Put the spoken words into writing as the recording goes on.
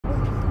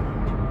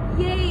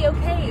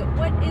Okay,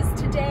 what is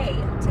today?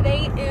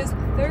 Today is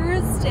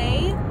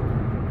Thursday,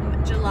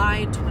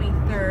 July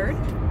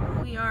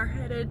 23rd. We are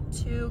headed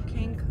to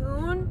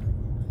Cancun.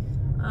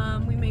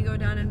 We may go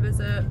down and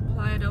visit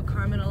Playa del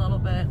Carmen a little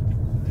bit.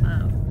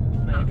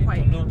 Not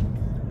quite.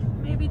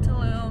 Maybe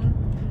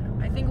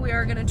Tulum. I think we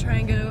are gonna try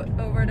and go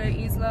over to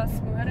Islas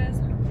Mujeres.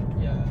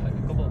 Yeah, like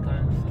a couple of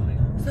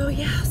times. So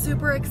yeah,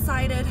 super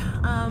excited.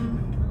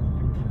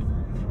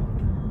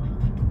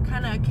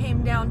 Kind of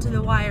came down to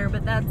the wire,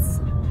 but that's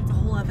a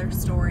whole other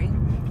story.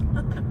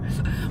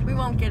 We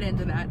won't get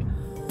into that.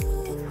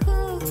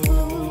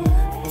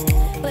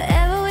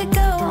 Wherever we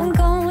go, I'm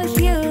going with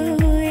you,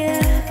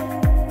 yeah.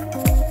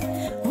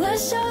 We'll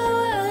show the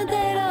world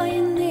that all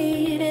you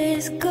need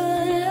is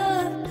good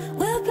love.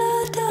 We'll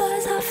blow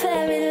doors off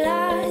every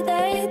lie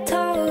they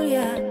told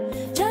ya.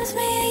 Just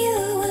me and you,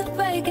 we're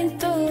breaking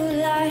through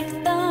like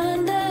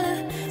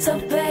thunder. So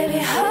baby,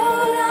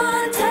 hold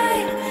on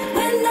tight,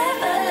 we're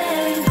never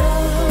letting go.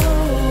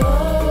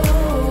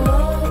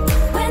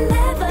 We're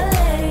never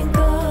letting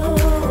go.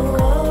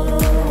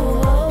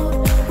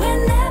 We're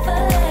never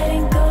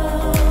letting go.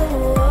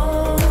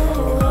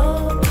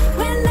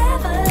 We're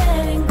never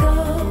letting go.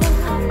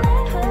 I'm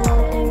never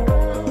letting go.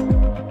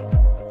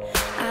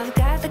 I've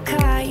got the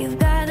car, you've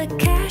got the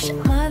cash.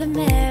 Mother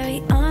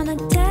Mary on a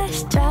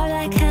dash. Drive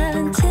like hell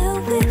until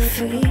we're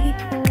free.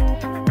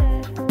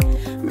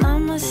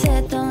 Mama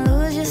said don't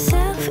lose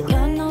yourself.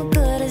 You're no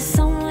good as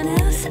someone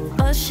else.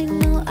 But she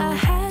knew I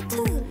had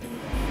to leave.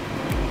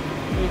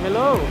 Hey,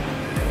 hello.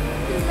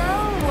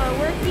 Hello,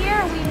 we're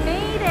here. We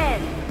made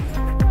it.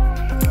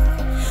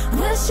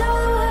 We'll show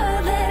the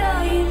world that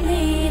all you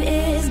need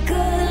is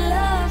good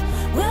love.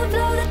 We'll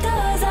blow the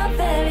doors off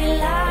every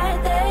lie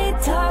they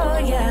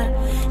told ya.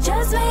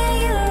 Just me and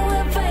you,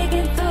 we're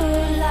breaking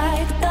through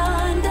like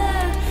thunder.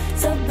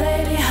 So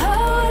baby,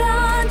 hold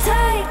on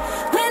tight.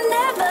 We're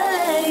never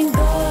letting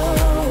go.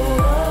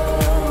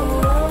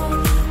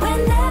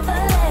 We're never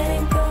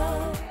letting go.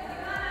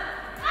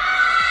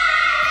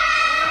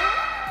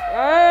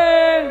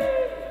 Hey!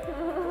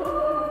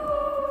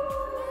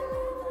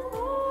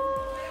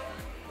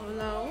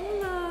 Hola,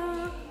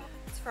 hola.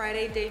 It's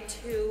Friday, day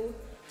 2.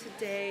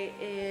 Today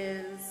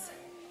is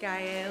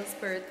Gael's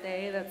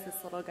birthday. That's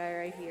this little guy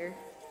right here.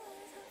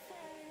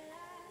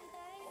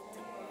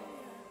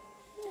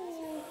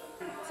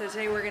 So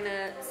today we're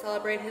gonna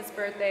celebrate his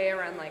birthday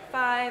around like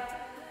 5.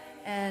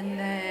 And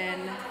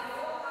then,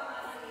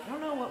 I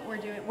don't know what we're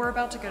doing. We're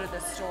about to go to the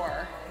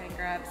store and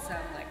grab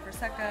some like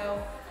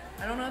Prosecco.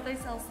 I don't know if they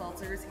sell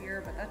seltzers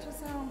here, but that just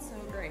sounds so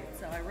great.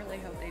 So I really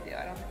hope they do.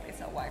 I don't think they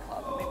sell White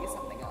Claw, but maybe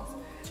something else.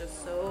 It's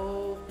just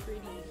so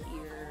pretty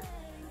here.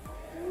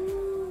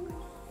 Ooh.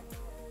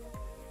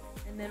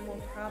 And then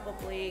we'll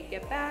probably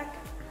get back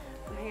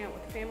and hang out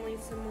with family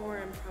some more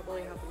and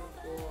probably hop in the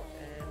pool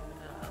and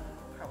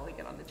probably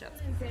get on the jet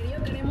ski.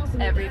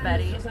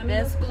 Everybody,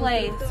 this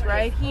place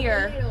right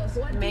here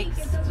makes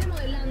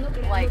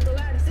like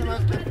some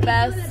of the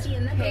best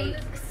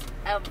cakes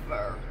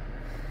ever.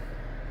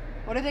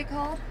 What are they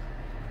called?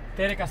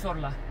 Tere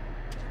Cazorla.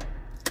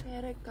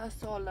 Tere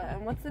Casola.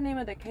 And what's the name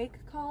of the cake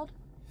called?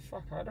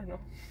 Fuck, I don't know.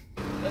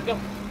 Let's go.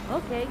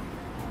 Okay.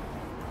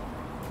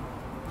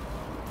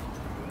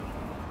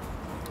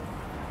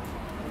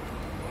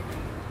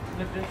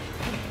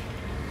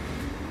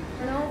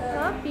 No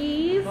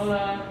puppies.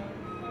 Hola.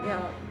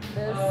 Yeah,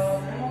 this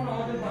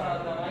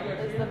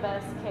is the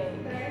best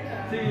cake.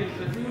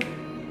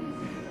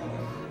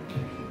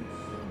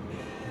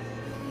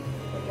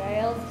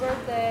 Gael's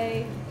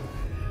birthday.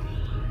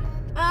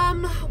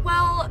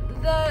 Well,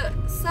 the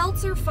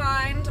seltzer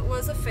find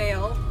was a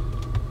fail,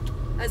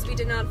 as we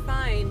did not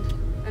find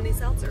any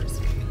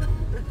seltzers.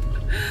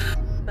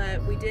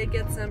 But we did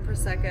get some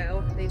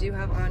Prosecco. They do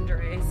have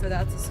Andre, so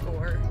that's a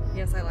score.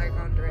 Yes, I like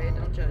Andre,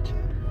 don't judge.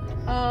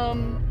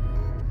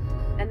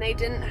 And they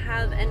didn't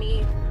have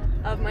any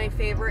of my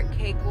favorite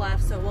cake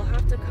left, so we'll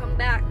have to come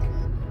back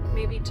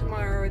maybe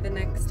tomorrow or the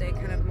next day,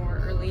 kind of more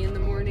early in the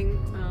morning.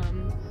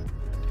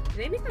 Do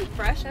they make them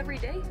fresh every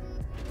day?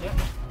 Yeah.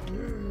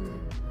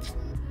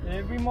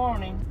 Every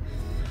morning.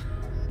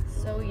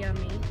 So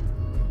yummy.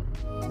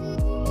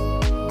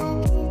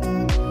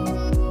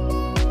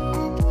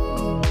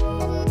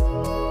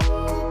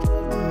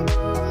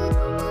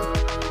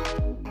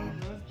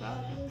 ¿Dónde está?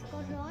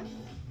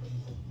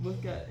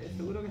 Busca,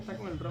 seguro que está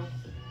con el ron.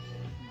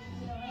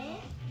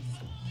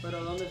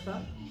 ¿Pero dónde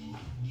está?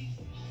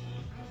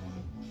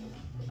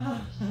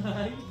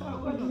 Ahí está,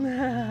 bueno.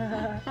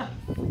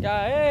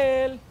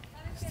 Gael,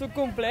 es tu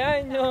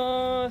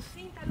cumpleaños.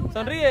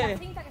 Sonríe.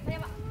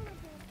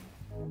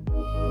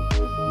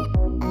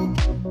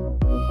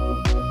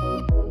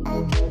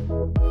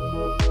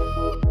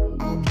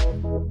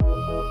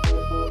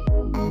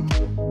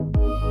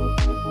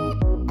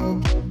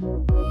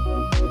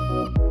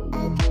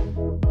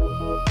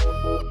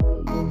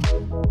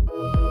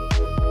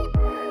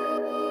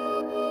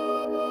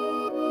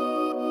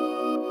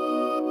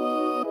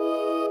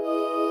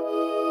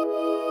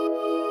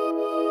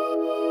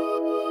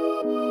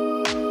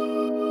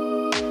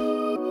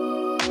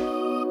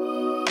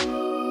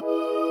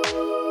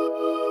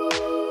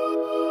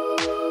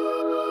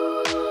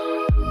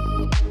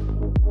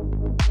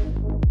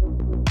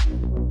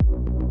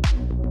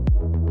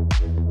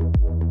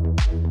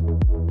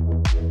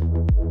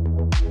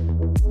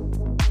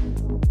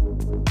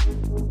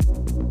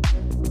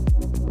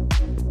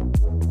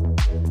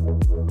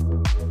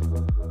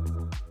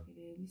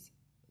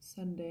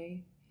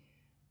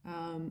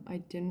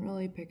 didn't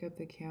really pick up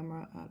the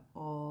camera at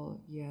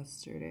all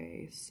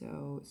yesterday,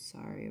 so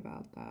sorry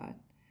about that.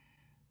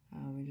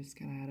 We just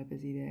kind of had a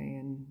busy day,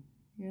 and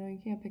you know, you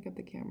can't pick up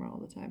the camera all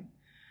the time.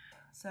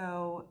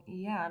 So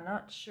yeah,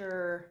 not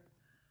sure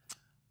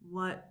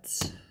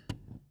what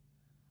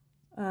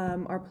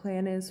our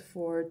plan is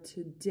for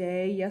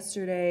today.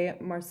 Yesterday,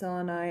 Marcel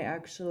and I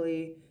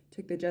actually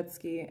took the jet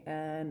ski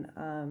and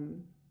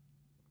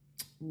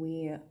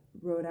we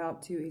rode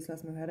out to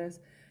Islas Mujeres.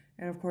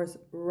 And of course,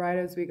 right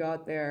as we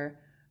got there,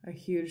 a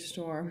huge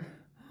storm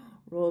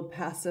rolled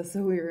past us,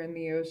 so we were in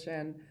the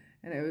ocean,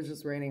 and it was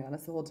just raining on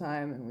us the whole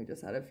time, and we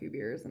just had a few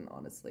beers, and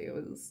honestly, it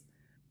was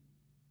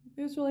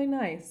really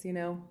nice, you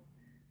know?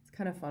 It's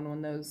kind of fun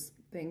when those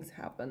things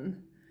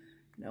happen.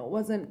 You know, it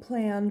wasn't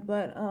planned,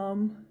 but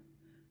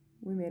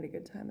we made a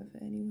good time of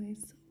it anyway,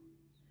 so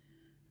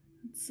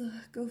let's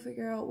go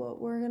figure out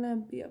what we're gonna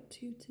be up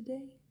to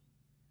today.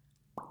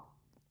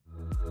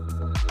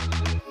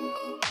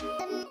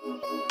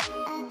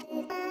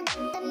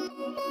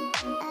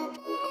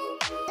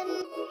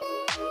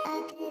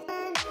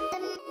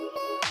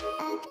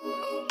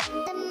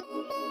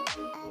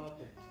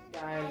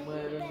 Gael,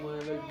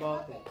 mueve el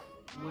bote.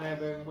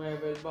 Mueve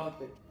el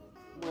bote.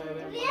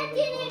 Mueve el bote.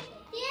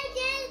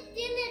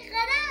 Tiene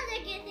cara de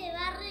que se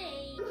va a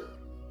reír.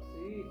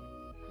 Sí.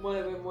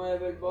 Mueve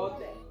el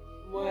bote.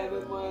 Mueve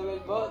el bote. Mueve el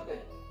bote.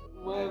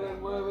 Mueve el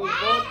bote.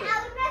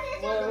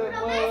 Mueve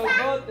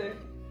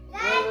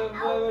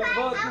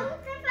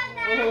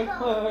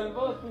el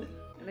bote.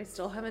 And I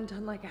still haven't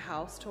done like a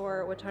house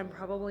tour, which I'm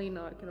probably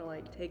not gonna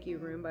like take you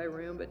room by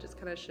room, but just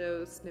kind of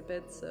show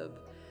snippets of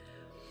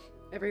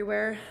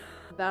everywhere.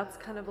 That's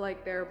kind of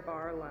like their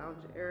bar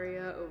lounge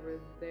area over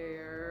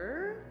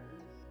there.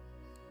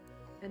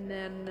 And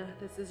then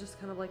this is just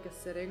kind of like a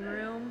sitting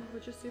room,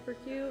 which is super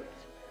cute.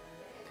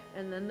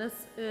 And then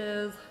this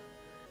is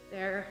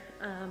their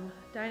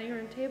dining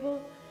room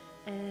table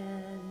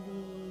and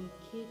the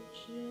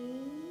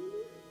kitchen.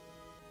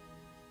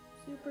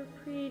 Super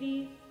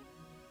pretty.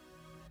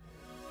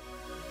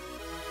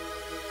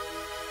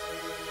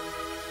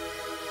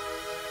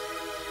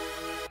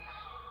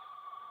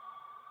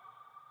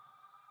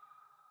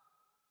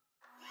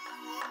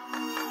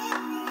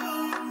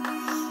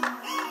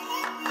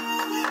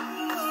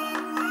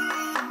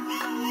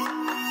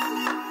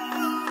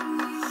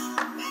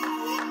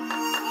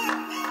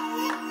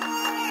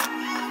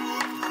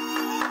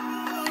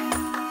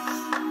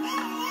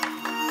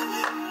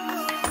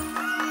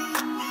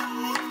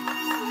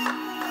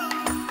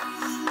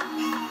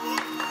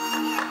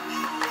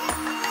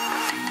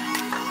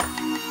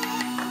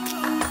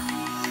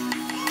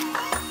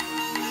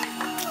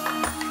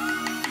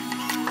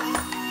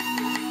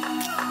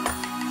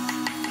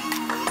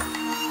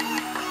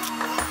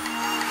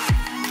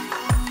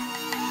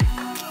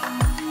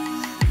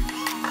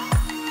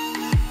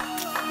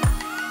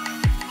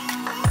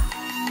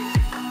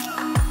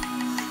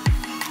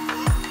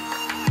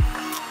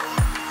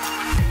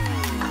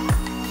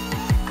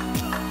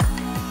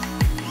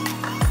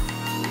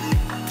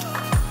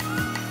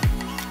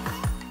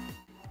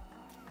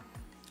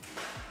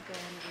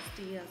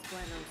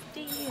 Buenos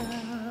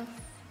dias.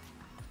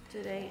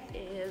 Today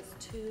is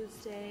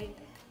Tuesday,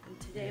 and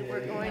today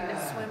we're going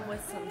to swim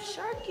with some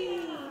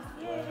sharkies.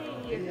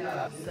 Yay!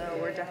 So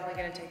we're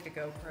definitely going to take the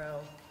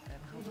GoPro,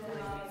 and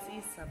hopefully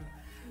we see some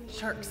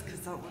sharks, because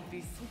that would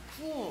be so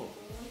cool.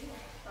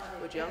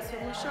 Would y'all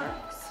swim with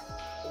sharks?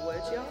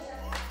 Would y'all?